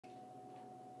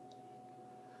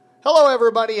Hello,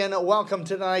 everybody, and welcome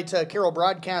to tonight's Carroll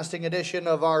Broadcasting edition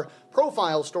of our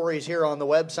profile stories here on the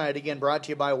website. Again, brought to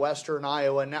you by Western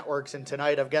Iowa Networks. And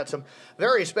tonight I've got some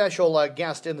very special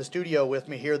guests in the studio with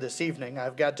me here this evening.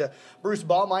 I've got Bruce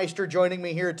Baumeister joining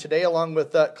me here today, along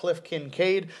with Cliff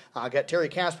Kinkade. I've got Terry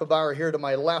Kasperbauer here to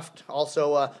my left,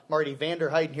 also Marty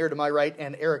Vanderheiden here to my right,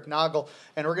 and Eric Nagl.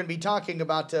 And we're going to be talking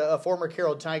about a former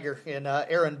Carroll Tiger in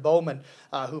Aaron Bauman,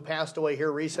 who passed away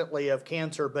here recently of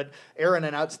cancer. But Aaron,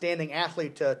 an outstanding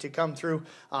athlete to come through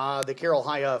the Carroll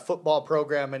High football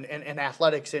program and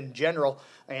athletics in general.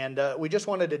 And we just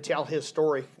wanted to tell his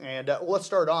story. And let's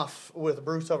start off with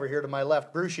Bruce over here to my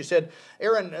left. Bruce, you said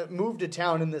Aaron moved to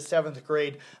town in the 7th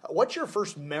grade. What's your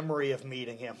first memory of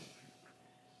meeting him?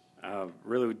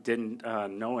 Really didn't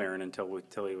know Aaron until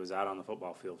he was out on the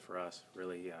football field for us.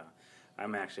 Really,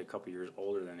 I'm actually a couple years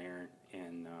older than Aaron,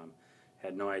 and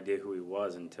had no idea who he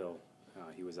was until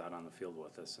he was out on the field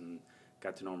with us, and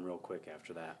got to know him real quick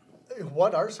after that.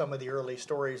 What are some of the early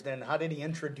stories then? How did he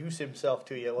introduce himself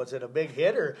to you? Was it a big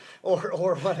hit or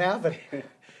what happened?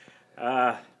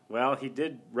 Well, he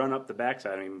did run up the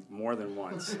backside of me more than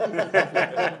once. One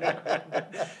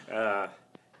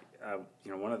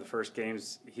of the first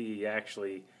games, he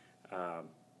actually, I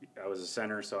was a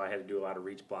center, so I had to do a lot of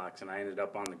reach blocks, and I ended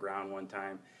up on the ground one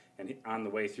time, and on the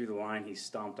way through the line, he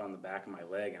stomped on the back of my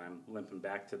leg, and I'm limping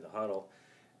back to the huddle,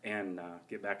 and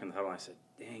get back in the huddle, and I said,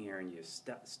 "Dang, Aaron, you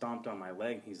stomped on my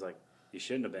leg." And he's like, "You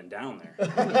shouldn't have been down there."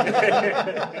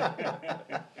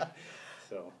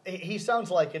 So he sounds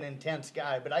like an intense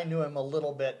guy, but I knew him a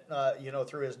little bit,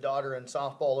 through his daughter in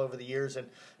softball over the years, and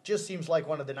just seems like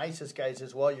one of the nicest guys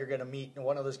as well you're going to meet, and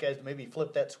one of those guys to maybe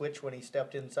flip that switch when he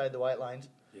stepped inside the white lines.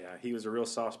 Yeah, he was a real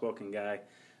soft-spoken guy.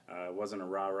 Wasn't a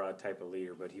rah-rah type of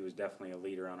leader, but he was definitely a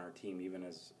leader on our team, even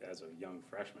as a young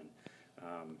freshman.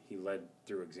 He led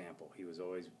through example. He was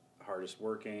always hardest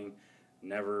working,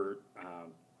 never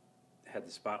had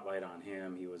the spotlight on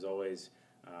him. He was always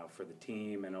for the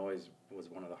team, and always was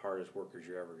one of the hardest workers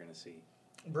you're ever going to see.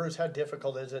 Bruce, how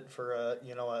difficult is it for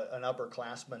an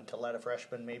upperclassman to let a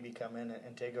freshman maybe come in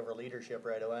and take over leadership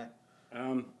right away?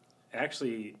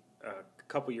 Actually, a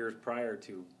couple years prior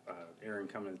to Aaron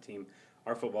coming to the team,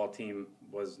 our football team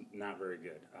was not very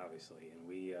good, obviously, and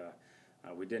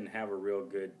we didn't have a real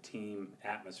good team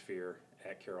atmosphere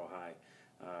at Carroll High.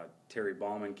 Terry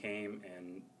Bauman came,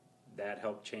 and that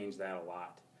helped change that a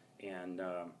lot. And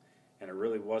it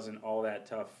really wasn't all that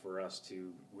tough for us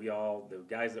to. The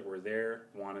guys that were there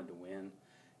wanted to win,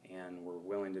 and were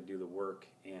willing to do the work.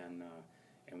 And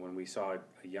when we saw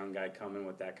a young guy come in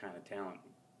with that kind of talent,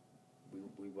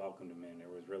 we welcomed him in. There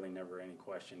was really never any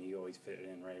question. He always fit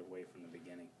in right away from the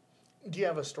beginning. Do you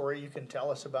have a story you can tell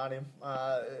us about him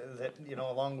that,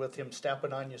 along with him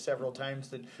stepping on you several times,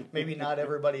 that maybe not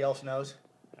everybody else knows?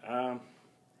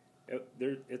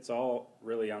 It's all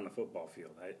really on the football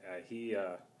field.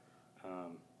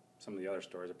 Some of the other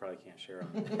stories I probably can't share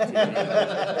on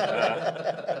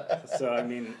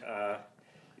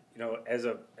TV. As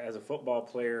a football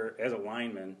player, as a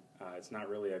lineman, it's not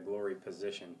really a glory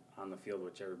position on the field,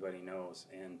 which everybody knows.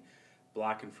 And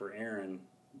blocking for Aaron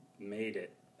made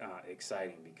it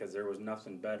exciting, because there was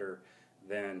nothing better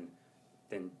than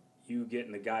you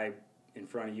getting the guy in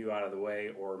front of you out of the way,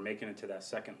 or making it to that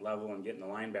second level and getting the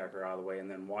linebacker out of the way, and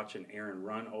then watching Aaron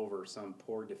run over some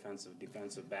poor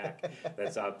defensive back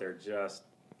that's out there just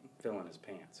filling his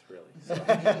pants, really. So.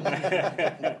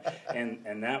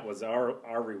 and that was our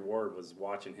reward, was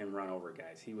watching him run over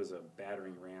guys. He was a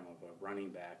battering ram of a running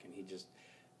back, and he just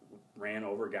ran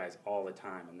over guys all the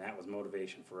time, and that was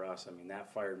motivation for us. I mean,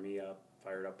 that fired me up,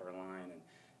 fired up our line,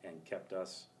 and kept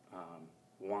us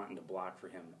wanting to block for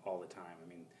him all the time. I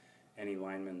mean, any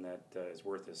lineman that is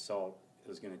worth his salt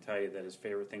is going to tell you that his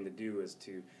favorite thing to do is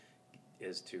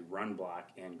to run block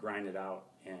and grind it out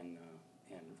and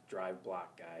drive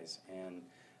block guys. And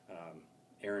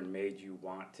Aaron made you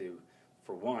want to,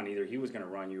 for one, either he was going to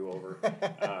run you over,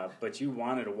 but you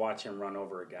wanted to watch him run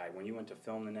over a guy. When you went to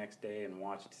film the next day and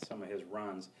watched some of his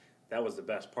runs, that was the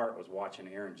best part, was watching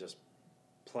Aaron just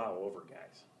plow over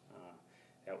guys.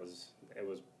 It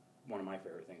was one of my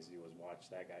favorite things to do, was watch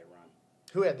that guy run.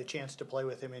 Who had the chance to play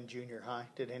with him in junior high?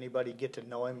 Did anybody get to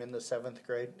know him in the 7th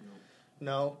grade?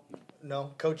 No.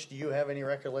 Coach, do you have any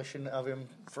recollection of him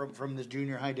from the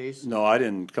junior high days? No, I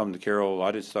didn't come to Carroll.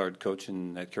 I didn't start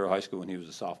coaching at Carroll High School when he was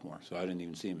a sophomore, so I didn't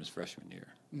even see him his freshman year.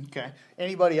 Okay.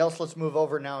 Anybody else? Let's move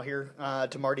over now here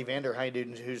to Marty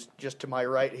Vanderheiden, who's just to my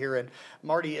right here. And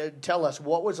Marty, tell us,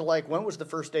 what was it like? When was the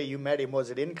first day you met him? Was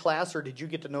it in class, or did you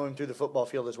get to know him through the football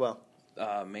field as well?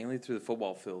 Mainly through the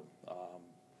football field.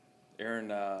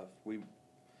 Aaron, we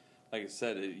like I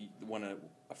said, when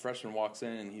a freshman walks in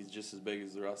and he's just as big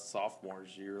as the rest of sophomores,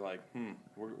 you're like,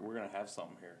 we're gonna have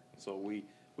something here. So we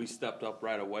stepped up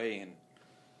right away and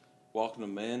welcomed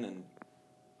him in, and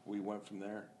we went from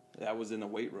there. That was in the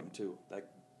weight room too. That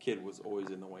kid was always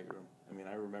in the weight room. I mean,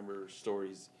 I remember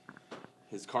stories.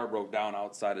 His car broke down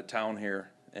outside of town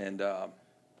here, and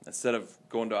instead of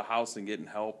going to a house and getting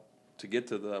help to get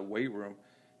to the weight room,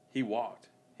 he walked.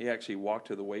 He actually walked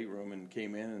to the weight room and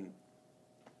came in and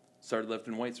started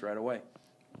lifting weights right away.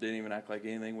 Didn't even act like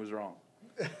anything was wrong.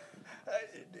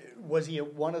 Was he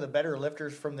one of the better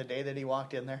lifters from the day that he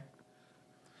walked in there?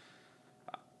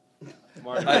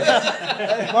 Marty,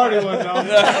 Marty wouldn't know.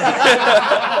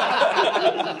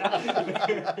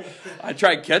 I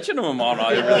tried catching him on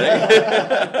everything.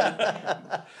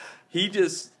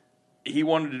 He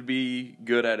wanted to be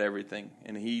good at everything,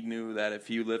 and he knew that if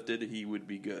he lifted, he would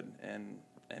be good, and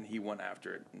he went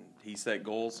after it. And he set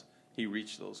goals. He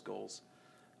reached those goals.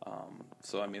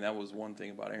 So, I mean, that was one thing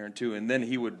about Aaron, too. And then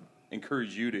he would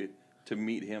encourage you to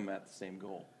meet him at the same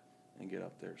goal and get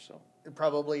up there. So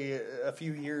probably a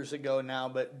few years ago now,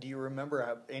 but do you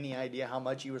remember any idea how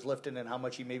much he was lifting and how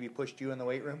much he maybe pushed you in the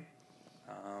weight room?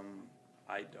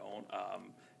 I don't.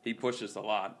 He pushed us a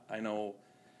lot. I know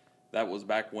that was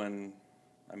back when,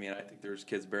 I mean, I think there's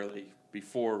kids barely,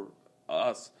 before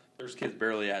us, there's kids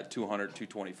barely at 200,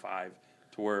 225,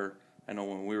 to where I know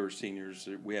when we were seniors,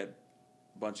 we had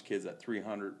a bunch of kids at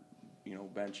 300,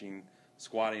 benching,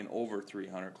 squatting over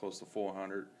 300, close to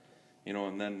 400,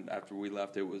 and then after we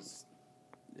left, it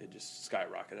just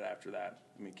skyrocketed after that.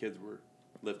 I mean, kids were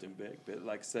lifting big. But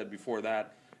like I said, before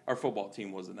that, our football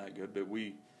team wasn't that good, but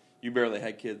you barely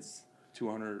had kids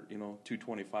 200,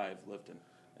 225 lifting.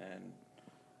 And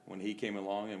when he came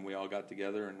along and we all got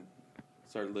together and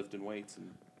started lifting weights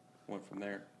and went from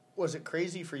there. Was it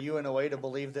crazy for you in a way to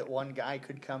believe that one guy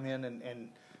could come in and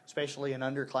especially an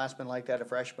underclassman like that, a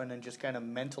freshman, and just kind of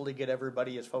mentally get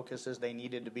everybody as focused as they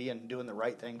needed to be and doing the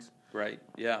right things? Right,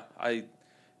 yeah.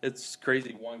 It's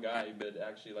crazy, one guy, but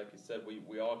actually, like you said,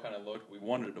 we all kind of looked. We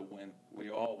wanted to win. We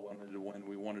all wanted to win.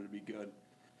 We wanted to be good.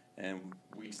 And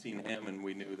we seen him, and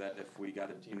we knew that if we got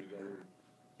a team together,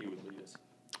 he would lead us.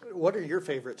 What are your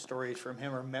favorite stories from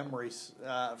him or memories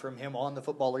from him on the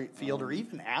football field or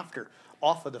even after,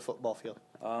 off of the football field?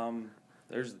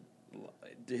 There's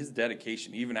his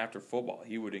dedication. Even after football,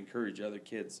 he would encourage other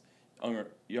kids,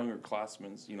 younger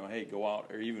classmen, hey, go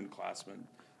out, or even classmen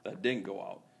that didn't go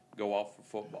out for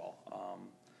football.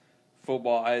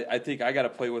 Football, I think I got to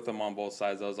play with him on both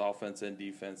sides. I was offense and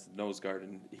defense, nose guard,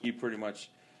 and he'd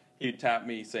tap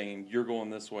me saying, you're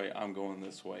going this way, I'm going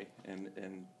this way. And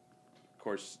of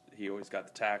course, he always got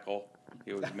the tackle.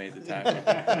 He always made the tackle.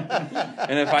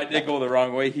 And if I did go the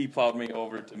wrong way, he plowed me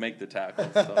over to make the tackle.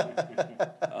 So,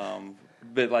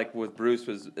 but like with Bruce,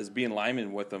 as being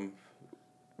lineman with him,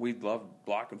 we loved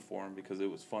blocking for him because it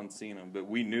was fun seeing him. But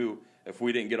we knew if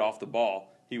we didn't get off the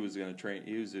ball, he was going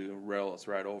to rail us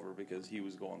right over because he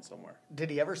was going somewhere.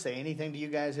 Did he ever say anything to you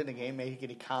guys in the game, make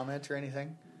any comments or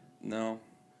anything? No.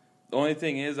 The only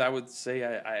thing is, I would say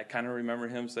I kind of remember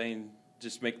him saying,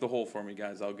 just make the hole for me,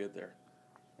 guys, I'll get there.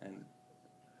 And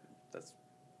that's,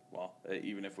 well,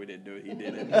 even if we didn't do it, he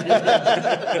did it.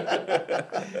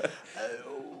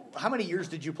 How many years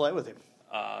did you play with him?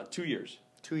 2 years.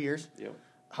 2 years? Yep.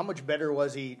 How much better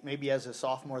was he maybe as a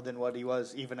sophomore than what he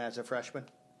was even as a freshman?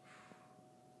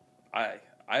 I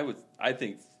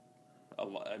think a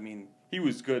lot. I mean, he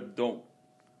was good. Don't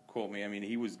quote me. I mean,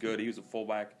 he was good. He was a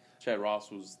fullback. Chad Ross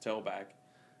was tailback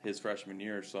his freshman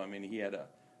year. So, I mean, he had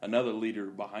another leader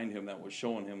behind him that was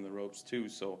showing him the ropes too.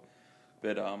 So,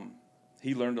 but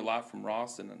he learned a lot from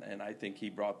Ross, and I think he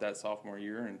brought that sophomore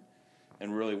year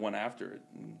and really went after it.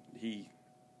 And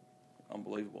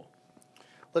unbelievable.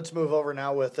 Let's move over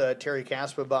now with Terry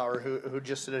Kasperbauer, who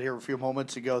just said here a few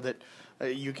moments ago that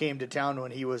you came to town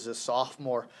when he was a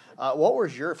sophomore. What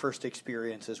was your first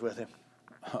experiences with him?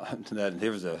 That he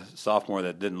was a sophomore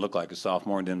that didn't look like a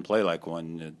sophomore and didn't play like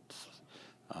one.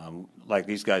 Like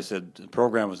these guys said, the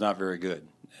program was not very good.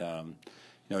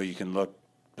 You can look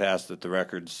past at the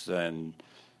records. And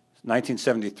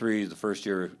 1973 is the first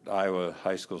year Iowa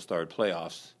high school started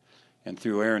playoffs. And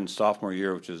through Aaron's sophomore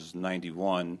year, which was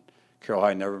 91, Carroll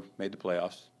High never made the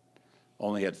playoffs.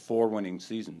 Only had 4 winning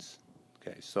seasons.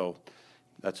 Okay, so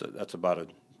that's about a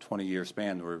 20-year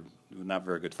span where not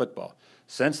very good football.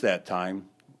 Since that time,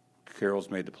 Carroll's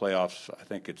made the playoffs. I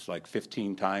think it's like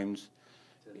 15 times,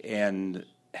 and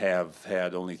have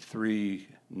had only 3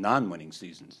 non-winning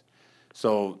seasons.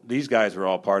 So these guys were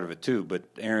all part of it too. But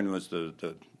Aaron was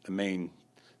the main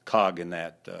cog in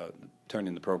that,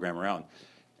 turning the program around.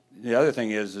 The other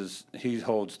thing is he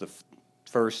holds the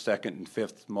first, second, and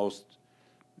fifth most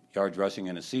yards rushing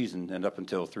in a season, and up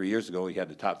until 3 years ago, he had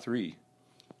the top 3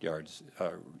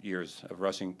 years of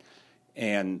rushing.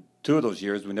 And 2 of those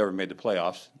years, we never made the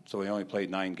playoffs, so we only played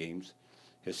 9 games.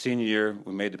 His senior year,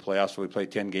 we made the playoffs, so we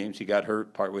played 10 games. He got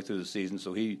hurt partway through the season,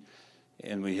 so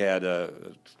and we had a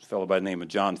fellow by the name of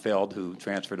John Feld who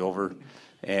transferred over,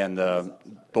 and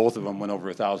both of them went over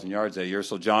 1,000 yards that year.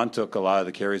 So John took a lot of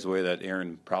the carries away that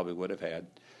Aaron probably would have had.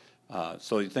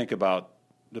 So you think about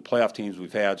the playoff teams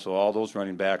we've had, so all those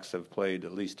running backs have played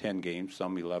at least 10 games,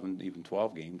 some 11, even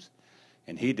 12 games,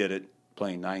 and he did it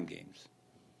playing 9 games.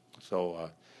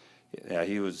 So, yeah,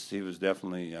 he was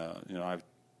definitely, I've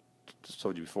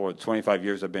told you before, 25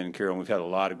 years I've been in Carroll, and we've had a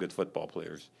lot of good football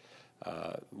players.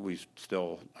 We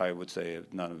still, I would say,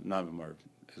 none of them are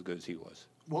as good as he was.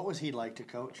 What was he like to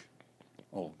coach?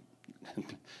 Oh,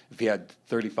 if he had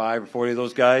 35 or 40 of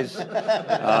those guys,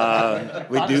 a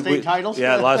lot of state titles?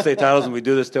 Yeah, a lot of state titles, and we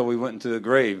do this till we went into the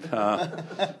grave.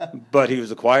 But he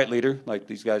was a quiet leader, like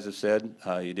these guys have said.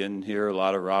 You didn't hear a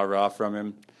lot of rah-rah from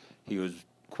him. He was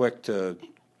quick to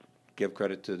give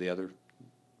credit to the other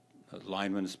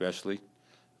linemen, especially.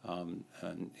 And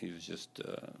he was just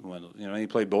he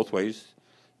played both ways,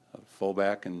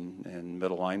 fullback and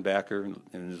middle linebacker,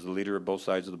 and was the leader of both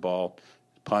sides of the ball.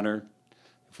 Punter,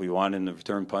 if we wanted him to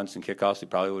return punts and kickoffs, he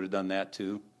probably would have done that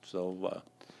too. So,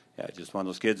 just one of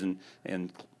those kids. And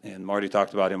Marty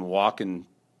talked about him walking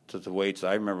to the weights.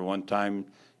 I remember one time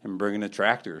him bringing a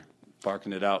tractor,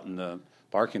 parking it out in the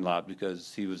parking lot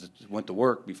because he went to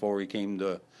work before he came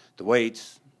to the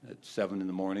weights at 7 in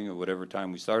the morning or whatever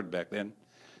time we started back then.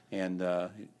 And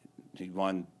he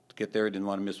wanted to get there, didn't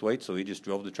want to miss weights, so he just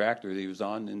drove the tractor that he was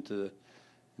on into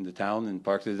town and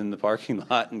parked it in the parking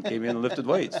lot and came in and lifted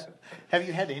weights. Have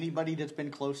you had anybody that's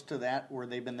been close to that, where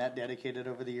they've been that dedicated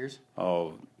over the years?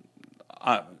 Oh,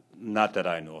 not that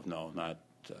I know of. No, not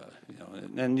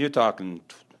And you're talking,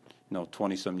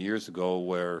 20-some years ago,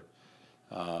 where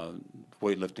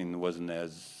weightlifting wasn't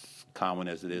as common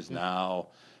as it is now.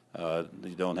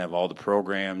 You don't have all the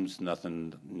programs,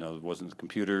 nothing, there wasn't the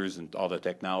computers and all the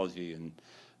technology, and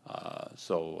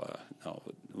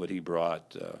what he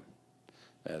brought,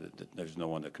 there's no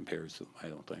one that compares to him, I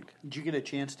don't think. Did you get a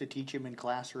chance to teach him in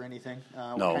class or anything?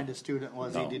 No. What kind of student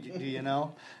was he? Do you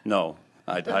know? No.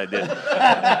 I did.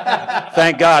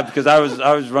 Thank God, because I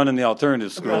was running the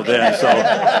alternative school then. So,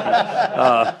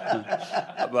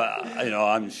 but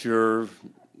I'm sure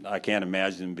I can't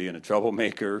imagine him being a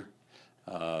troublemaker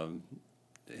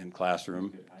in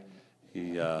classroom.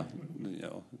 He,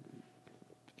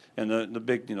 and the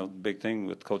big thing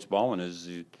with Coach Bauman is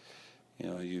you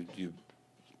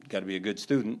got to be a good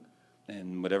student,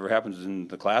 and whatever happens in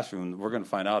the classroom, we're going to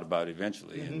find out about it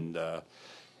eventually, and.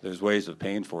 There's ways of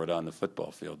paying for it on the football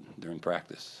field during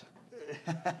practice.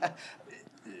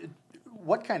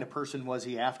 What kind of person was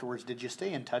he afterwards? Did you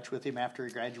stay in touch with him after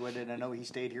he graduated? I know he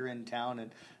stayed here in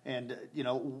town, and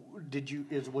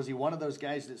was he one of those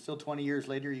guys that still 20 years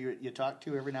later you talk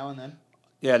to every now and then?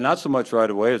 Yeah, not so much right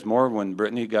away. It's more when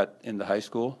Brittany got into high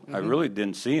school. I really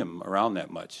didn't see him around that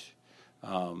much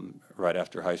right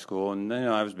after high school, and then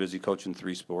I was busy coaching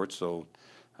 3 sports, so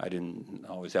I didn't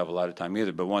always have a lot of time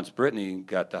either. But once Brittany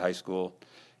got to high school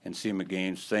and see him at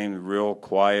games, same real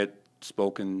quiet,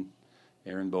 spoken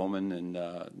Aaron Bauman, and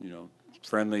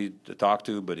friendly to talk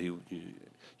to. But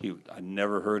I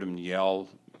never heard him yell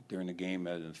during the game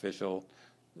at an official,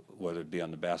 whether it be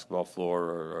on the basketball floor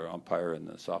or umpire in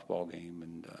the softball game.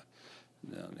 And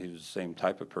he was the same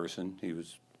type of person. He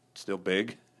was still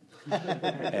big,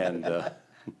 and.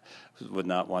 Would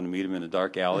not want to meet him in a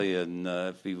dark alley, and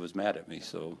if he was mad at me.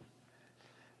 So,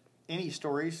 any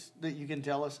stories that you can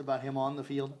tell us about him on the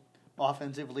field,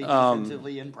 offensively,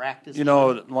 defensively, in practice?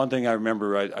 One thing I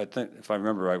remember, I think if I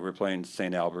remember right, we were playing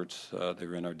St. Albert's. They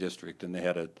were in our district, and they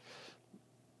had a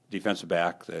defensive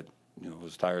back that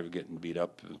was tired of getting beat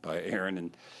up by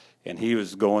Aaron, and he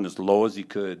was going as low as he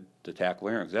could to tackle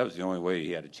Aaron, because that was the only way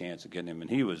he had a chance of getting him,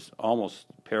 and he was almost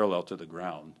parallel to the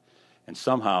ground. And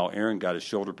somehow Aaron got his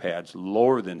shoulder pads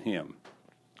lower than him.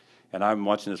 And I'm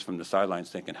watching this from the sidelines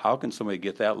thinking, how can somebody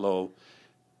get that low,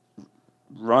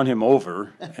 run him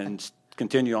over, and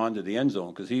continue on to the end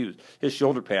zone? Because his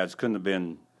shoulder pads couldn't have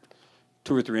been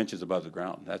 2 or 3 inches above the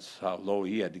ground. That's how low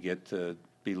he had to get to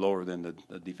be lower than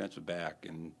the defensive back.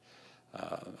 And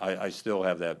I still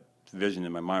have that vision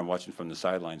in my mind watching from the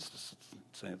sidelines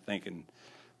thinking,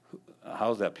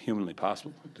 how is that humanly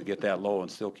possible to get that low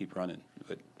and still keep running?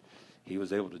 But he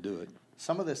was able to do it.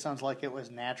 Some of this sounds like it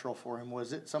was natural for him.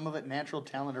 Was it some of it natural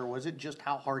talent, or was it just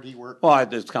how hard he worked? Well,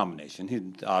 it's a combination. He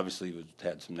obviously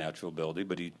had some natural ability,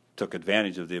 but he took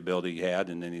advantage of the ability he had,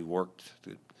 and then he worked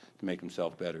to to make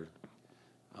himself better.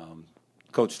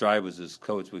 Coach Strive was his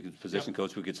coach, position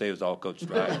coach. We could say it was all Coach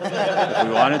Strive if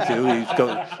we wanted to.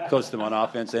 He coached them on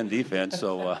offense and defense.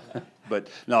 So, but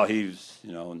no, he's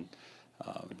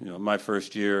my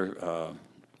first year,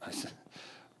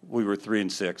 we were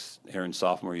 3-6. Aaron's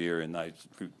sophomore year, and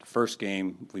first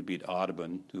game we beat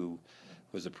Audubon, who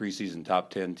was a preseason top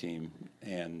 10 team,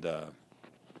 and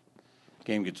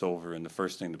game gets over, and the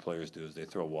first thing the players do is they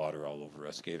throw water all over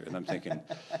us skater, and I'm thinking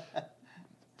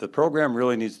the program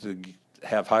really needs to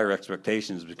have higher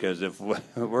expectations, because if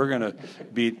we're going to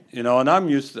beat, and I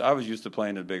was used to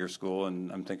playing at a bigger school,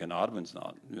 and I'm thinking Audubon's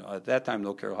not. At that time,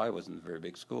 though, Carroll High wasn't a very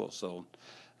big school, so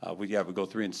we go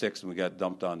 3-6, and we got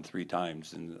dumped on 3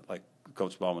 times, and like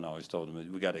Coach Bauman always told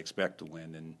them, we got to expect to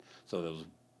win, and so those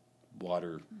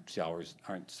water showers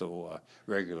aren't so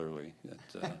regularly.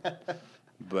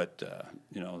 But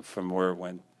from where it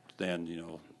went then,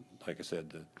 like I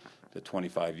said, the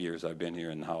 25 years I've been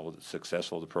here and how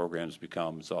successful the program's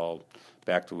become, it's all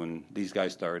back to when these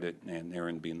guys started, and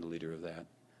Aaron being the leader of that.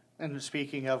 And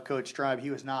speaking of Coach Tribe,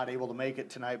 he was not able to make it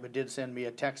tonight, but did send me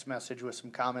a text message with some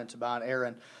comments about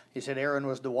Aaron. He said Aaron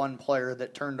was the one player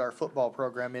that turned our football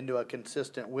program into a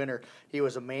consistent winner. He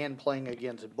was a man playing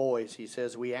against boys. He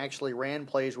says we actually ran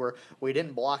plays where we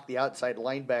didn't block the outside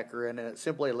linebacker in, and it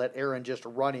simply let Aaron just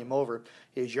run him over.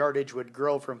 His yardage would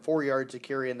grow from 4 yards a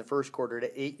carry in the first quarter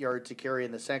to 8 yards a carry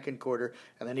in the second quarter,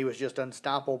 and then he was just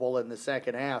unstoppable in the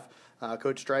second half.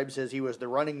 Coach Stribe says he was the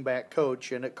running back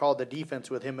coach, and it called the defense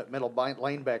with him at middle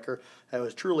linebacker. It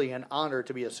was truly an honor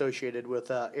to be associated with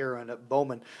Aaron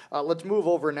Bauman. Let's move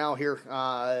over now here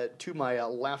to my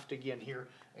left again here,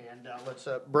 and let's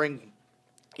bring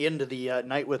into the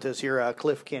night with us here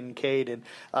Cliff Kinkade.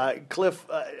 And Cliff,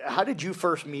 how did you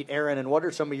first meet Aaron, and what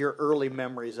are some of your early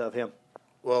memories of him?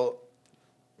 Well,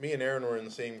 me and Aaron were in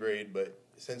the same grade, but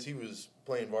since he was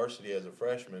playing varsity as a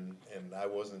freshman and I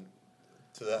wasn't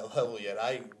to that level yet,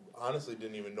 I honestly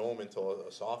didn't even know him until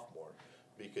a sophomore,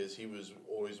 because he was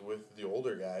always with the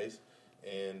older guys.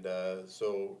 And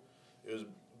so it was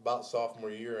about sophomore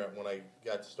year when I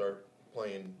got to start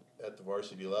playing at the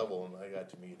varsity level, and I got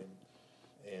to meet him.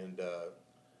 And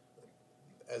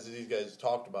as these guys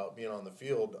talked about being on the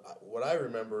field, what I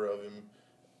remember of him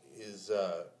is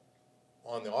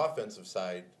on the offensive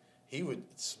side, he would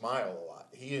smile a lot.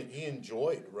 He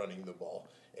enjoyed running the ball.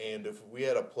 And if we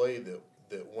had a play that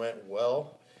went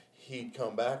well, he'd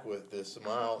come back with this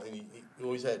smile, and he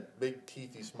always had big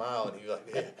teethy smile, and he'd be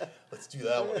like, hey, let's do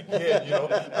that one again.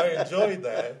 I enjoyed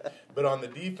that. But on the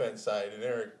defense side, and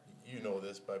Eric, you know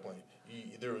this by playing,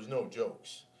 there was no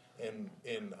jokes. And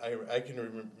I can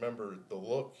remember the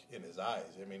look in his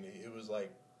eyes. I mean, it was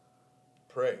like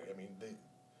prey. I mean,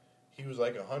 he was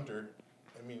like a hunter.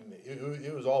 I mean,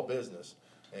 it was all business.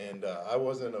 And I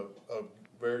wasn't a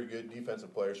very good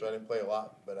defensive player, so I didn't play a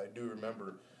lot. But I do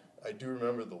remember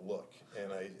the look,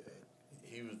 and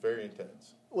he was very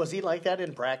intense. Was he like that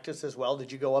in practice as well?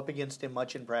 Did you go up against him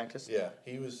much in practice? Yeah,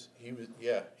 he was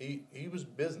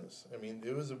business. I mean,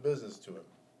 it was a business to him,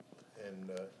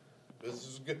 and business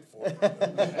is good for him.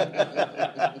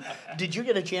 Did you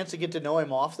get a chance to get to know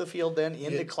him off the field then,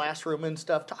 in the classroom and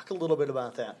stuff? Talk a little bit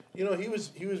about that. He was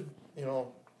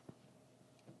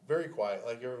very quiet,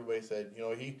 like everybody said.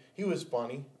 He was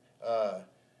funny,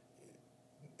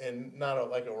 and not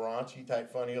like a raunchy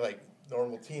type funny like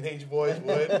normal teenage boys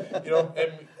would.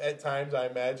 And at times I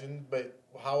imagine, but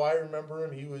how I remember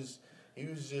him, he was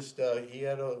just he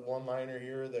had a one-liner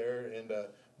here or there, and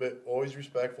but always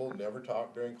respectful, never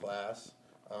talked during class.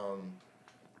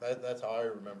 That's how I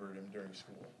remembered him during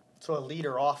school. So a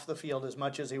leader off the field as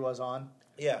much as he was on?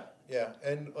 Yeah,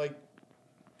 and like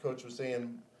Coach was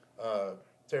saying,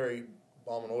 Terry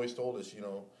Bauman always told us,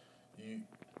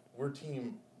 we're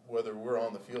team whether we're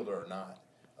on the field or not.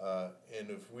 And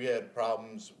if we had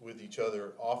problems with each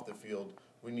other off the field,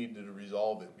 we needed to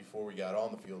resolve it before we got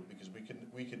on the field, because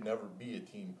we could never be a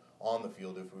team on the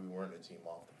field if we weren't a team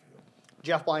off the field.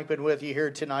 Jeff Blankman with you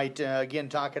here tonight, again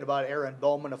talking about Aaron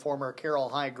Bauman, a former Carroll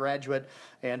High graduate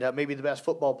and maybe the best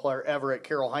football player ever at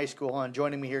Carroll High School. And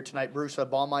joining me here tonight, Bruce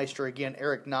Baumeister again,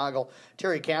 Eric Nagl,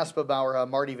 Terry Kasperbauer,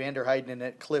 Marty Vanderheiden,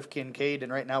 and Cliff Kinkade.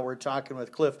 And right now we're talking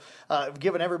with Cliff,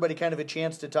 giving everybody kind of a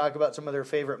chance to talk about some of their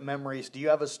favorite memories. Do you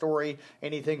have a story,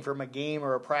 anything from a game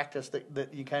or a practice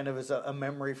that you kind of is a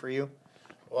memory for you?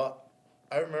 Well,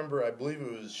 I remember, I believe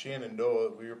it was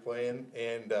Shenandoah we were playing,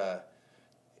 and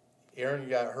Aaron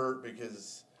got hurt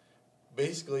because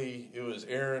basically it was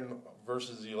Aaron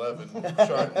versus 11.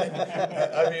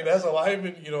 I mean, as a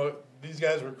lineman, these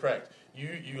guys were correct.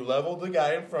 You leveled the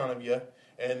guy in front of you,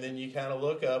 and then you kind of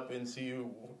look up and see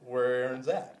where Aaron's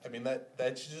at. I mean,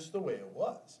 that's just the way it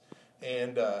was.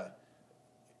 And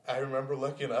I remember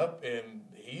looking up, and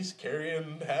he's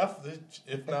carrying half the,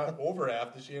 if not over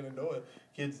half, the Shenandoah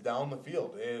kids down the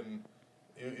field, and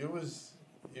it was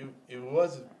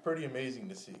pretty amazing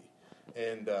to see.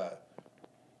 And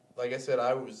like I said,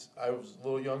 I was a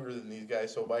little younger than these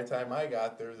guys, so by the time I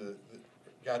got there,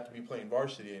 got to be playing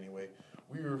varsity anyway,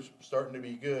 we were starting to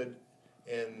be good.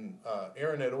 And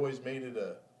Aaron had always made it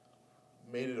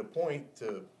a point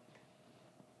to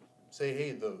say,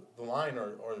 hey, the line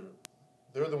are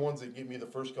they're the ones that give me the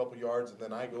first couple yards, and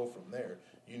then I go from there.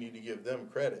 You need to give them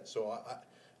credit. So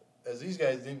as these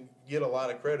guys didn't get a lot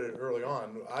of credit early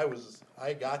on,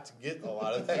 I got to get a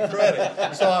lot of that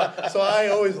credit. So I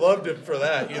always loved him for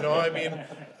that. I mean,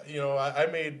 I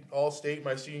made All-State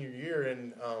my senior year,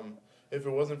 and if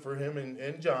it wasn't for him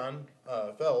and John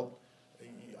Feld,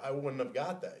 I wouldn't have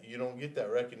got that. You don't get that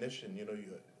recognition.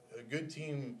 A good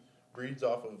team breeds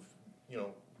off of,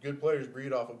 good players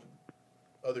breed off of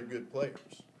other good players.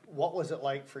 What was it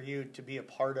like for you to be a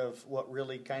part of what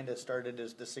really kind of started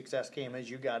as the success came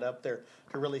as you got up there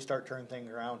to really start turning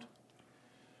things around?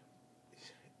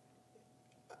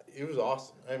 It was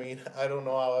awesome. I mean, I don't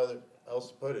know how else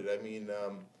to put it. I mean,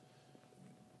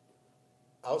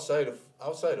 outside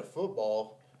of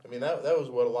football, I mean that was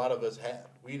what a lot of us had.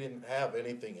 We didn't have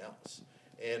anything else,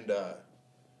 and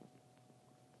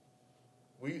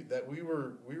we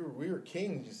were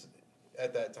kings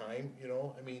at that time.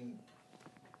 I mean,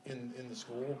 in the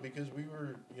school, because we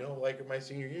were, like in my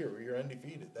senior year, we were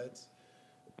undefeated.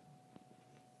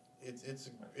 It's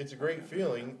a great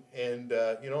feeling, and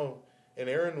and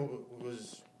Aaron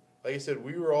was, like I said,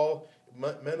 we were all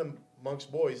men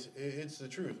amongst boys. It's the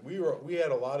truth. We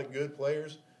had a lot of good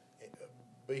players,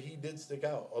 but he did stick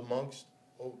out amongst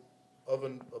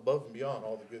above and beyond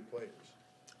all the good players.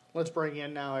 Let's bring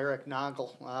in now Eric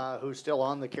Nagl, who's still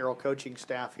on the Carroll coaching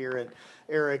staff here. And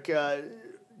Eric,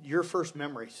 your first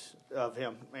memories of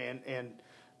him, and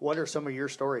what are some of your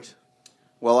stories?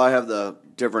 Well, I have the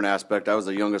different aspect. I was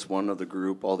the youngest one of the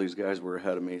group. All these guys were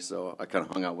ahead of me, so I kind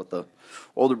of hung out with the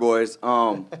older boys.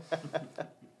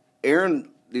 Aaron,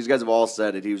 these guys have all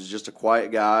said it. He was just a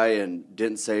quiet guy and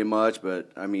didn't say much. But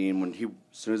I mean,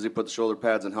 as soon as he put the shoulder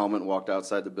pads and helmet and walked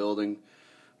outside the building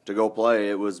to go play,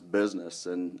 it was business.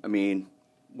 And I mean,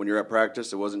 when you're at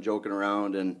practice, it wasn't joking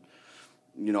around and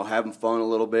having fun a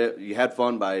little bit. You had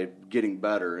fun by getting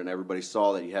better, and everybody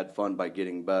saw that you had fun by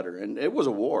getting better. And it was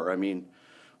a war. I mean,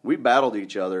 we battled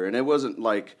each other, and it wasn't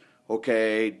like,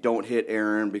 okay, don't hit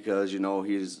Aaron because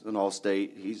he's an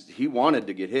All-State. He wanted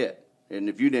to get hit. And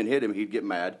if you didn't hit him, he'd get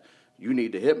mad. You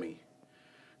need to hit me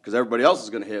because everybody else is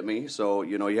going to hit me. So,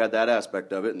 you had that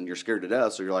aspect of it, and you're scared to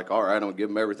death. So you're like, all right, I'm going to give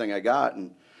him everything I got.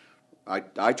 And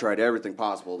I tried everything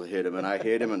possible to hit him, and I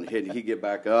hit him, and he'd get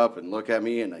back up and look at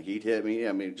me, and he'd hit me.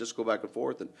 I mean, just go back and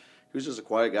forth. And he was just a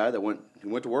quiet guy that went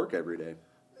to work every day.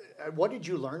 What did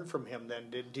you learn from him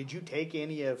then? Did you take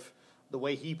any of the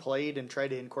way he played and try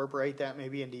to incorporate that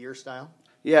maybe into your style?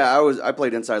 Yeah, I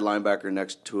played inside linebacker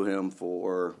next to him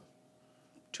for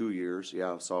 2 years,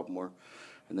 sophomore.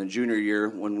 And then junior year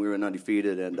when we were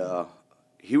undefeated, and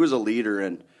he was a leader.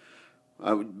 And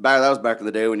that was back in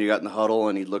the day when you got in the huddle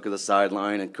and he'd look at the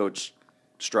sideline and Coach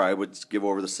Stride would give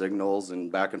over the signals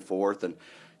and back and forth. And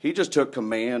he just took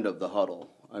command of the huddle.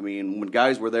 I mean, when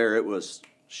guys were there, it was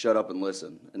shut up and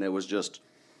listen. And it was just,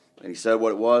 and he said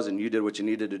what it was, and you did what you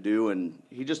needed to do. And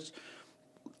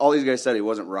all these guys said he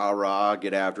wasn't rah-rah,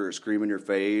 get after it, scream in your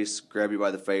face, grab you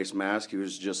by the face mask. He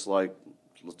was just like,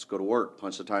 let's go to work,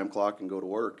 punch the time clock and go to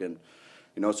work. And,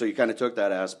 so you kind of took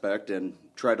that aspect and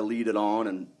tried to lead it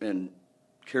on and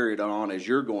carry it on as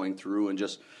you're going through and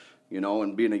just,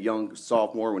 and being a young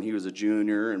sophomore when he was a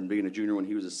junior and being a junior when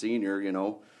he was a senior,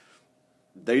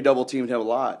 they double-teamed him a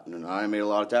lot, and I made a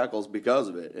lot of tackles because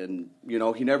of it. And,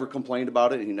 he never complained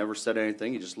about it, and he never said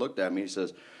anything. He just looked at me. He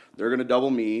says, they're going to double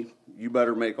me. You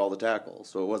better make all the tackles.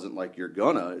 So it wasn't like you're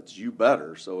gonna. It's you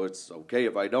better. So it's okay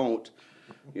if I don't.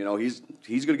 He's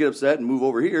going to get upset and move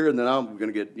over here, and then I'm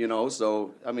going to get,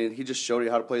 So, I mean, he just showed you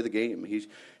how to play the game.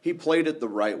 He played it the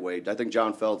right way. I think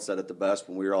John Feld said it the best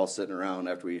when we were all sitting around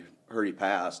after we heard he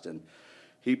passed. And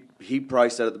he probably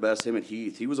said it the best, him and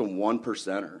Heath. He was a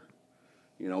 1%er.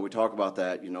 We talk about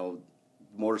that,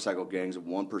 motorcycle gangs of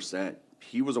 1%.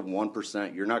 He was a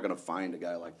 1%. You're not going to find a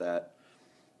guy like that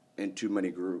in too many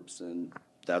groups, and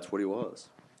that's what he was.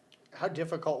 How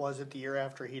difficult was it the year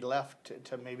after he left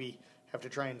to maybe have to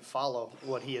try and follow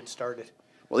what he had started?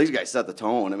 Well, these guys set the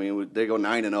tone. I mean, they go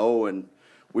 9-0, and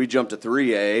we jumped to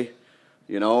 3A,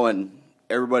 and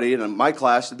everybody in my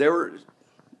class, we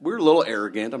were a little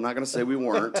arrogant. I'm not going to say we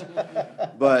weren't.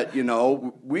 But,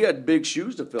 we had big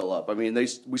shoes to fill up. I mean,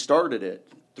 we started it.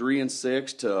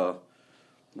 3-6 to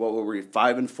what were we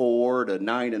 5-4 to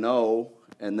 9-0,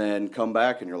 and then come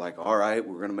back and you're like, all right,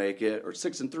 we're gonna make it, or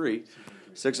 6-3,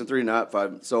 6-3, not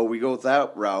 5. So we go with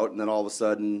that route, and then all of a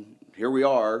sudden, here we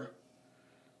are.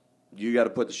 You got to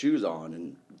put the shoes on,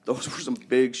 and those were some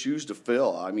big shoes to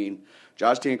fill. I mean,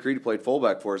 Josh Tancredi played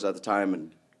fullback for us at the time,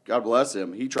 and God bless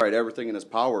him. He tried everything in his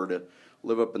power to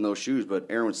live up in those shoes, but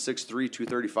Aaron was 6'3",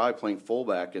 235 playing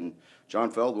fullback, and John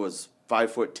Feld was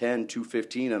 5'10",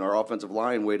 215, and our offensive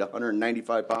line weighed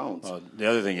 195 pounds. The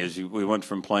other thing is we went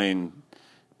from playing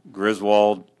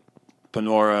Griswold,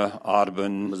 Panora,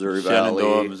 Audubon, Missouri Shenandoah,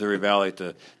 Valley. Missouri Valley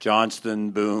to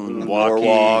Johnston, Boone,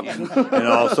 Norwalk.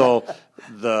 Waukee. So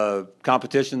the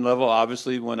competition level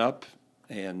obviously went up,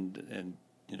 and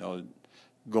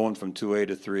going from 2A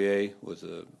to 3A was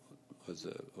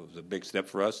a big step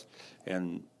for us,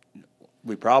 and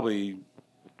we probably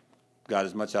got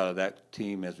as much out of that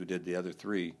team as we did the other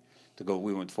three.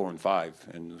 We went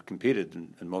 4-5 and competed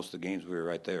in most of the games. We were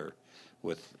right there,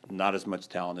 with not as much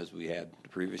talent as we had the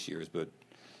previous years, but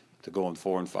to go in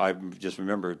 4-5, just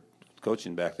remember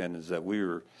coaching back then is that we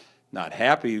were not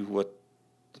happy with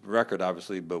the record,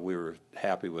 obviously, but we were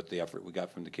happy with the effort we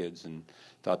got from the kids and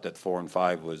thought that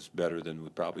 4-5 was better than we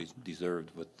probably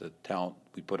deserved with the talent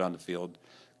we put on the field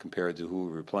compared to who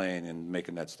we were playing and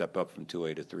making that step up from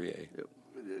 2A to 3A.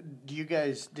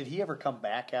 Did he ever come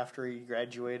back after he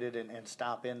graduated and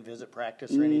stop in, visit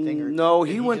practice or anything? Or No,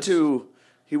 he went to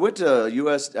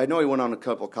US. I know he went on a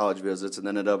couple of college visits and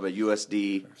then ended up at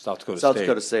USD, South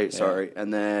Dakota State. Yeah. Sorry,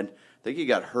 and then I think he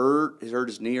got hurt. He hurt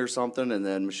his knee or something, and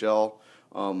then Michelle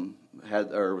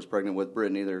was pregnant with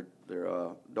Brittany, their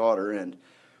daughter, and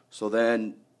so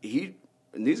then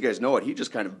and these guys know it. He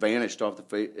just kind of vanished off the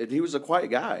face. He was a quiet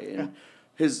guy, and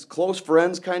his close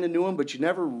friends kind of knew him, but you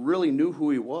never really knew who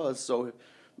he was. So,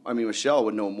 I mean, Michelle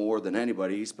would know more than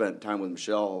anybody. He spent time with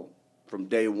Michelle from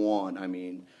day one. I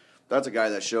mean, that's a guy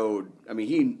that showed. I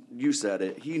mean, you said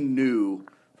it. He knew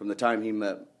from the time he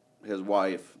met his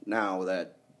wife now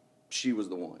that she was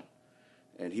the one.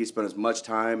 And he spent as much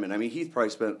time, and I mean, he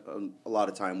probably spent a lot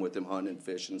of time with him hunting and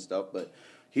fishing and stuff, but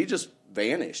he just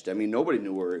vanished. I mean, nobody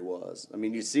knew where he was. I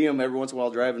mean, you see him every once in a while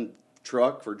driving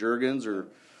truck for Juergens or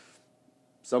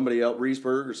somebody else,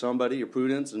 Reesburg or somebody, or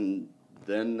Prudence, and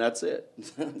then that's it,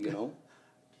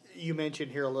 You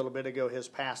mentioned here a little bit ago his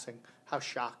passing. How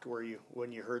shocked were you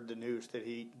when you heard the news that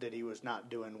he was not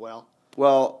doing well?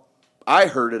 Well, I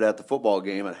heard it at the football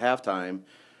game at halftime,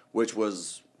 which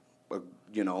was,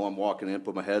 I'm walking in,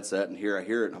 put my headset, and here I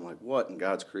hear it, and I'm like, what in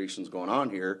God's creation is going on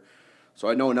here? So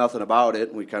I know nothing about it,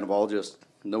 and we kind of all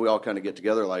we all kind of get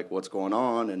together like, what's going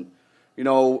on? And,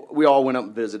 we all went up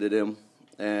and visited him,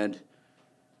 and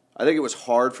I think it was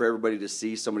hard for everybody to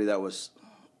see somebody that was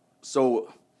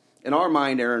so, in our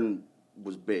mind, Aaron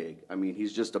was big. I mean,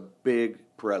 he's just a big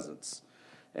presence.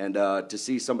 And to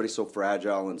see somebody so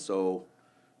fragile and so,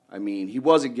 I mean, he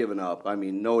wasn't giving up. I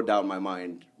mean, no doubt in my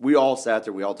mind. We all sat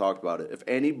there. We all talked about it. If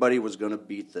anybody was going to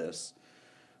beat this,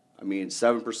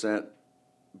 7%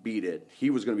 beat it, he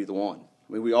was going to be the one.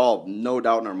 I mean, we all, no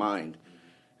doubt in our mind.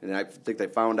 And I think they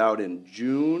found out in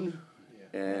June,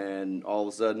 and all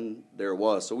of a sudden, there it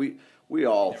was. So we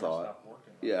all thought.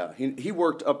 Yeah, he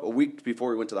worked up a week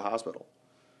before he went to the hospital.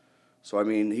 So, I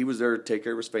mean, he was there to take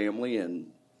care of his family,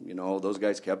 and, those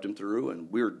guys kept him through,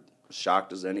 and we were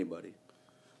shocked as anybody.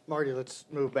 Marty, let's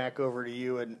move back over to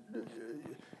you. And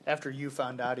after you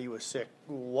found out he was sick,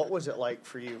 what was it like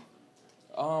for you?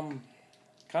 Kind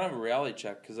of a reality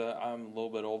check because I'm a little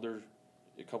bit older,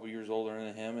 a couple years older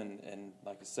than him, and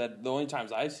like I said, the only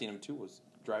times I've seen him too was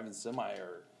driving semi,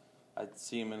 or I'd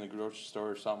see him in the grocery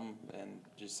store or something and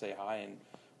just say hi. And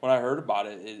when I heard about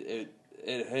it,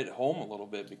 it hit home a little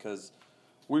bit because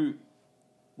we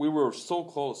were so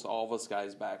close, all of us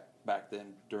guys back then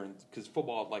because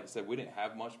football, like I said, we didn't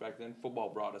have much back then. Football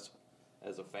brought us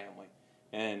as a family,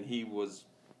 and he was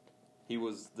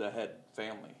the head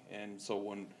family. And so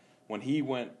when he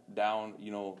went down,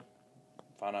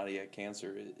 found out he had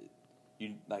cancer,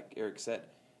 like Eric said,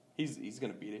 he's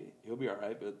gonna beat it. He'll be all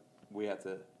right, but we had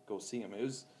to go see him.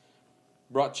 It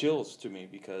brought chills to me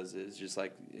because it's just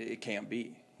like it can't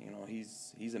be.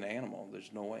 He's an animal.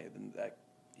 There's no way that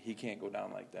he can't go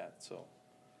down like that. So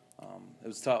it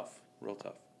was tough, real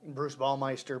tough. Bruce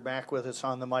Baumeister back with us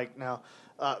on the mic now.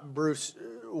 Bruce,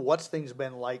 what's things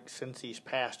been like since he's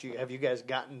passed? Have you guys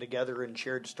gotten together and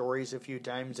shared stories a few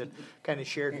times and kind of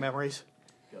shared memories?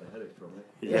 Got a headache from it.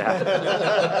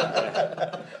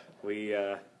 Yeah.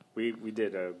 We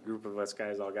did. A group of us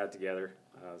guys all got together.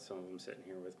 Some of them sitting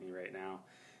here with me right now,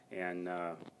 and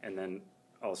then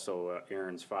also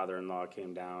Aaron's father-in-law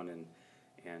came down,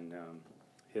 and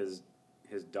his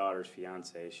his daughter's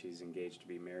fiance. She's engaged to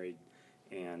be married,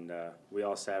 and we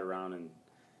all sat around and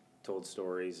told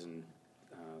stories, and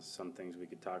some things we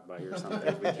could talk about here, some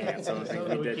things we can't. Some things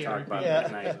we did talk about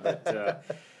that night, but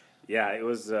yeah, it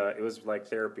was like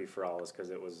therapy for all of us, because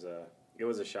it was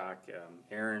a shock.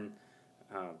 Aaron,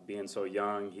 being so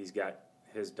young, he's got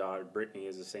his daughter Brittany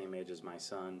is the same age as my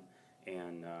son,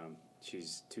 and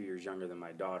she's 2 years younger than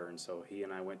my daughter, and so he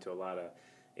and I went to a lot of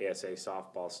ASA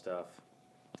softball stuff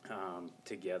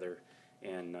together,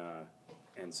 and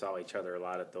saw each other a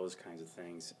lot at those kinds of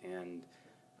things. And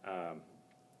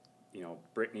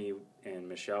Brittany and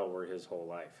Michelle were his whole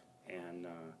life, and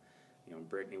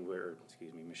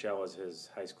Michelle was his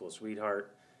high school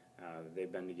sweetheart.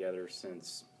 They've been together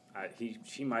since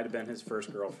she might have been his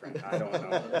first girlfriend. I don't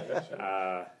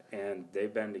know. And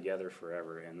they've been together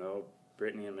forever. And though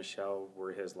Brittany and Michelle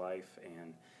were his life,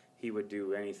 and he would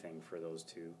do anything for those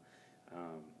two.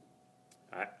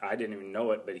 I didn't even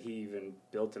know it, but he even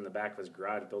built in the back of his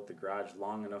garage, built the garage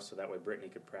long enough so that way Brittany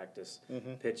could practice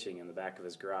pitching in the back of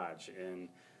his garage. And,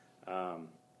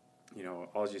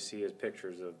 all you see is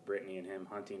pictures of Brittany and him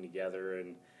hunting together,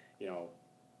 and,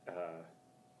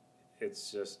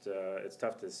 it's just, it's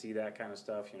tough to see that kind of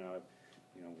stuff.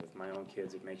 With my own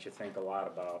kids, it makes you think a lot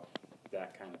about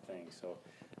that kind of thing. So,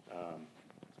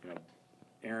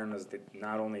 Aaron was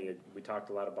not only, we talked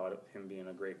a lot about him being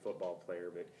a great football player,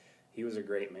 but he was a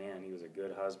great man. He was a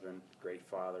good husband, great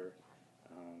father.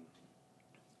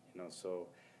 So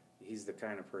he's the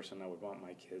kind of person I would want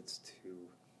my kids to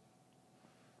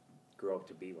grow up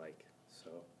to be like. So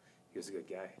he was a good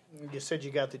guy. You said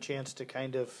you got the chance to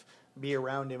kind of be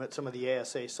around him at some of the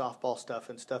ASA softball stuff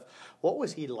and stuff. What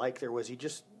was he like there? Was he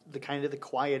just the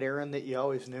quiet Aaron that you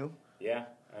always knew? Yeah.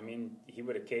 He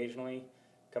would occasionally,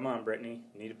 come on, Brittany,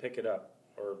 need to pick it up.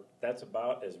 Or that's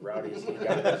about as rowdy as he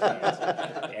got in his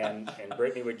hands. And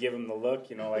Brittany would give him the look,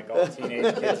 like all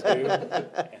teenage kids do.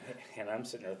 And I'm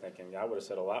sitting there thinking, I would have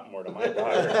said a lot more to my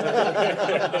daughter.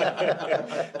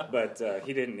 But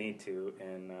he didn't need to.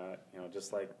 And,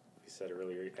 just like we said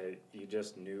earlier, you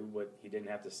just knew he didn't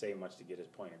have to say much to get his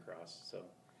point across. So,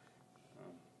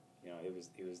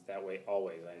 he was that way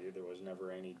always. There was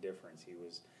never any difference. He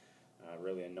was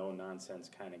really a no-nonsense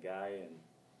kind of guy, and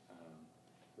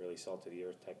really salt of the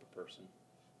earth type of person.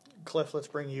 Cliff, let's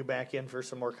bring you back in for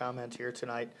some more comments here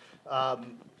tonight.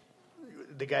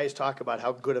 The guys talk about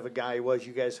how good of a guy he was.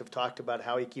 You guys have talked about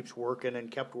how he keeps working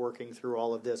and kept working through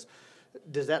all of this.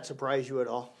 Does that surprise you at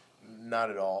all?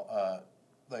 Not at all.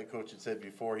 Like Coach had said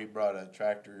before, he brought a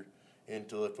tractor in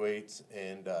to lift weights,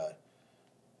 and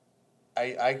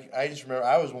I just remember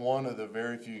I was one of the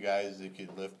very few guys that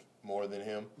could lift more than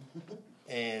him.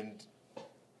 And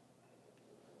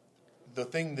the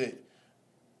thing that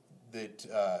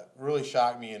really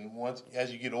shocked me, and once as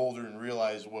you get older and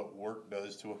realize what work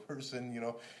does to a person,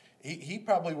 he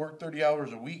probably worked 30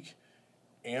 hours a week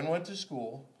and went to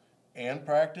school and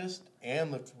practiced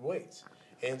and lifted weights.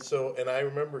 And I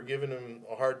remember giving him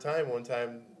a hard time one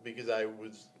time because I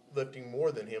was lifting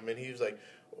more than him, and he was like,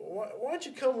 why don't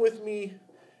you come with me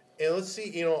and let's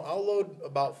see, I'll load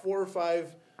about 4 or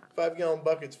 5 5-gallon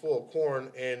buckets full of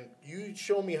corn, and you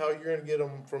show me how you're going to get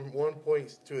them from one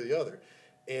point to the other.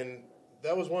 And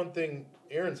that was one thing.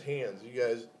 Aaron's hands, you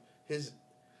guys,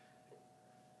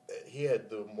 he had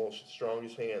the most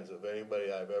strongest hands of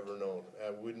anybody I've ever known.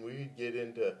 When we get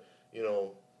into,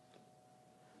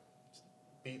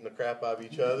 beating the crap out of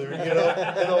each other, in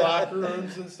the locker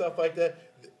rooms and stuff like that,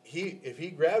 if he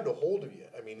grabbed a hold of you,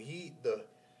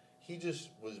 he just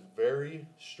was very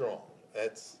strong.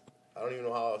 I don't even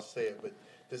know how else to say it, but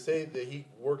to say that he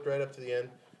worked right up to the end,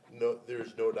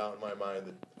 there's no doubt in my mind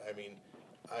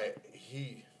that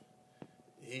he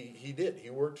did. He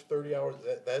worked 30 hours.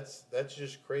 That's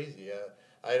just crazy.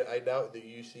 I doubt that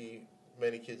you see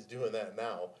many kids doing that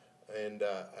now. And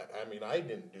I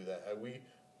didn't do that.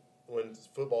 When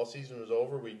football season was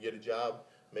over, we'd get a job,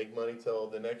 make money till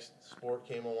the next sport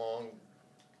came along.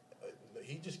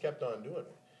 He just kept on doing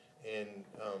it, and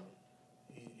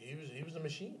he was a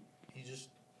machine.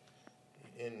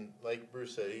 And like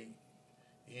Bruce said,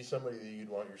 he's somebody that you'd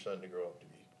want your son to grow up to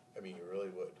be. You really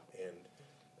would. And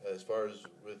as far as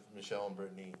with Michelle and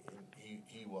Brittany,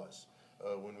 he was.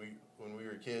 When we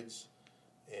were kids,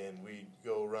 and we'd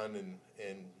go run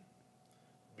and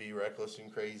be reckless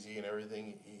and crazy and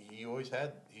everything, he always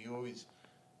had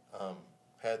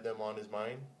them on his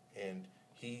mind, and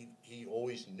he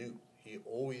always knew. He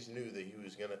always knew that he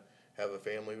was going to have a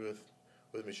family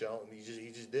with Michelle, and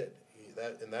he just did.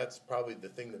 That's probably the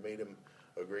thing that made him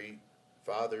a great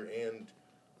father and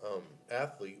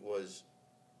athlete was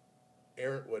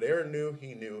Aaron. What Aaron knew,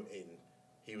 he knew, and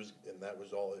that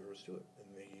was all there was to it,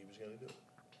 and he was going to do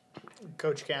it.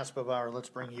 Coach Kasperbauer, let's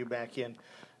bring you back in.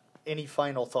 Any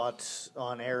final thoughts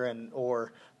on Aaron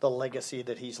or the legacy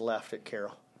that he's left at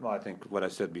Carroll? Well, I think what I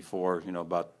said before,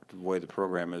 about the way the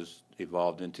program has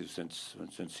evolved into since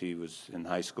he was in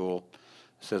high school,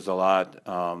 says a lot.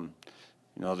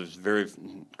 There's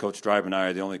Coach Drive and I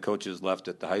are the only coaches left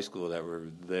at the high school that were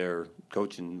there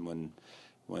coaching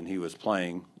when he was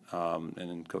playing, and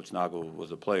then Coach Nagl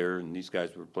was a player, and these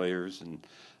guys were players,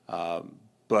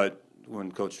 but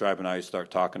when Coach Drive and I start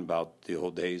talking about the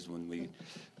old days when we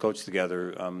coached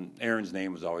together, Aaron's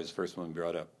name was always the first one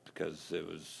brought up because it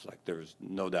was like there was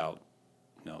no doubt,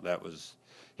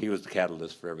 he was the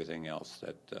catalyst for everything else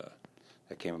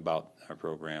that came about our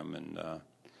program, and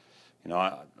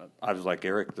I was like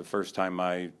Eric. The first time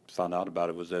I found out about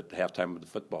it was at the halftime of the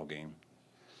football game,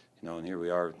 and here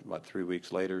we are, 4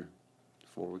 weeks later,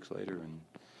 and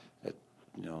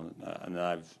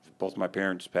and both my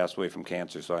parents passed away from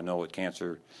cancer, so I know what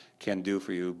cancer can do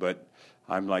for you. But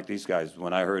I'm like these guys.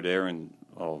 When I heard Aaron,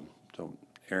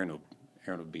 Aaron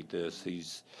will beat this.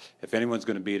 If anyone's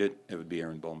going to beat it, it would be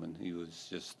Aaron Bauman. He was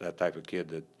just that type of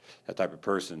kid, that type of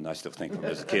person. I still think of him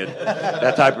as a kid.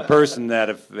 That type of person that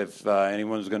if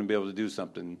anyone was going to be able to do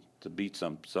something to beat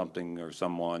something or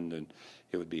someone, then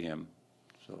it would be him.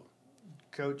 So,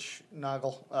 Coach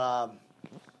Nagl,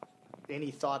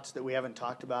 any thoughts that we haven't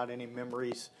talked about? Any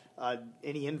memories?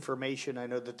 Any information? I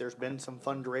know that there's been some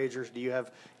fundraisers. Do you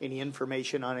have any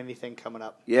information on anything coming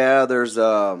up? Yeah, there's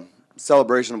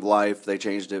Celebration of Life. They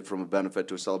changed it from a benefit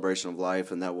to a celebration of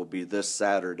life, and that will be this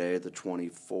Saturday, the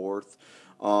 24th.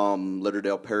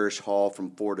 Litterdale Parish Hall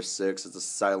from 4 to 6. It's a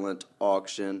silent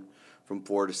auction from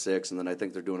 4 to 6, and then I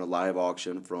think they're doing a live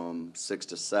auction from 6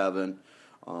 to 7.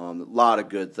 A lot of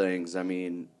good things. I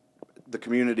mean, the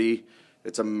community,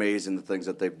 it's amazing the things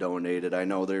that they've donated. I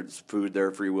know there's food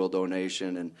there, free will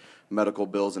donation, and medical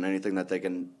bills, and anything that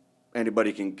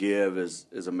anybody can give is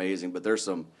amazing. But there's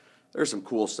some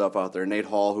cool stuff out there. Nate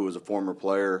Hall, who was a former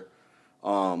player,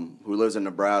 who lives in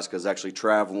Nebraska, is actually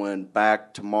traveling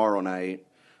back tomorrow night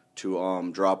to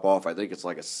drop off. I think it's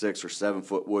like a 6 or 7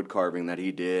 foot wood carving that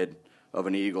he did of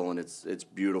an eagle, and it's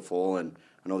beautiful. And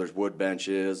I know there's wood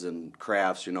benches and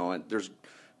crafts, and there's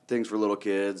things for little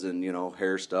kids and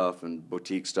hair stuff and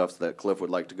boutique stuff that Cliff would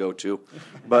like to go to.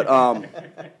 But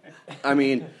I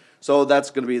mean, so that's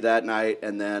going to be that night,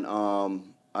 and then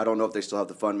I don't know if they still have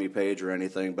the Fund Me page or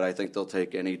anything, but I think they'll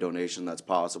take any donation that's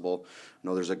possible. I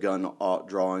know there's a gun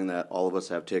drawing that all of us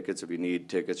have tickets. If you need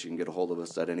tickets, you can get a hold of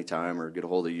us at any time or get a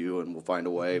hold of you, and we'll find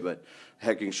a way. But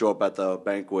heck, you can show up at the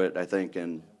banquet, I think,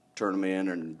 and turn them in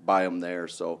and buy them there.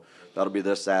 So that'll be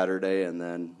this Saturday, and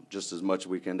then just as much as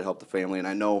we can to help the family. And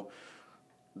I know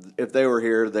if they were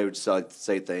here, they would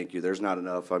say thank you. There's not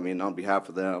enough. I mean, on behalf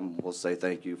of them, we'll say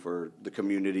thank you for the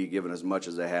community giving as much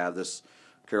as they have. This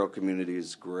Carroll community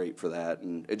is great for that,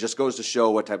 and it just goes to show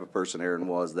what type of person Aaron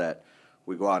was, that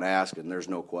we go out and ask, and there's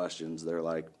no questions. They're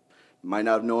like, might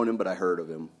not have known him, but I heard of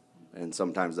him, and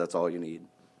sometimes that's all you need.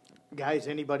 Guys,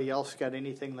 anybody else got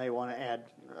anything they want to add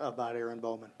about Aaron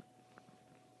Bauman?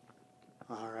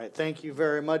 All right, thank you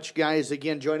very much, guys.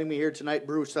 Again, joining me here tonight,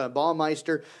 Bruce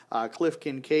Baumeister, Cliff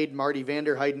Kinkade, Marty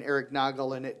Vanderheiden, Eric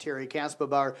Nagl, and Terry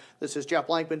Kasperbauer. This is Jeff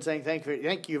Blankman saying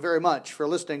thank you very much for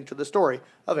listening to the story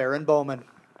of Aaron Bauman.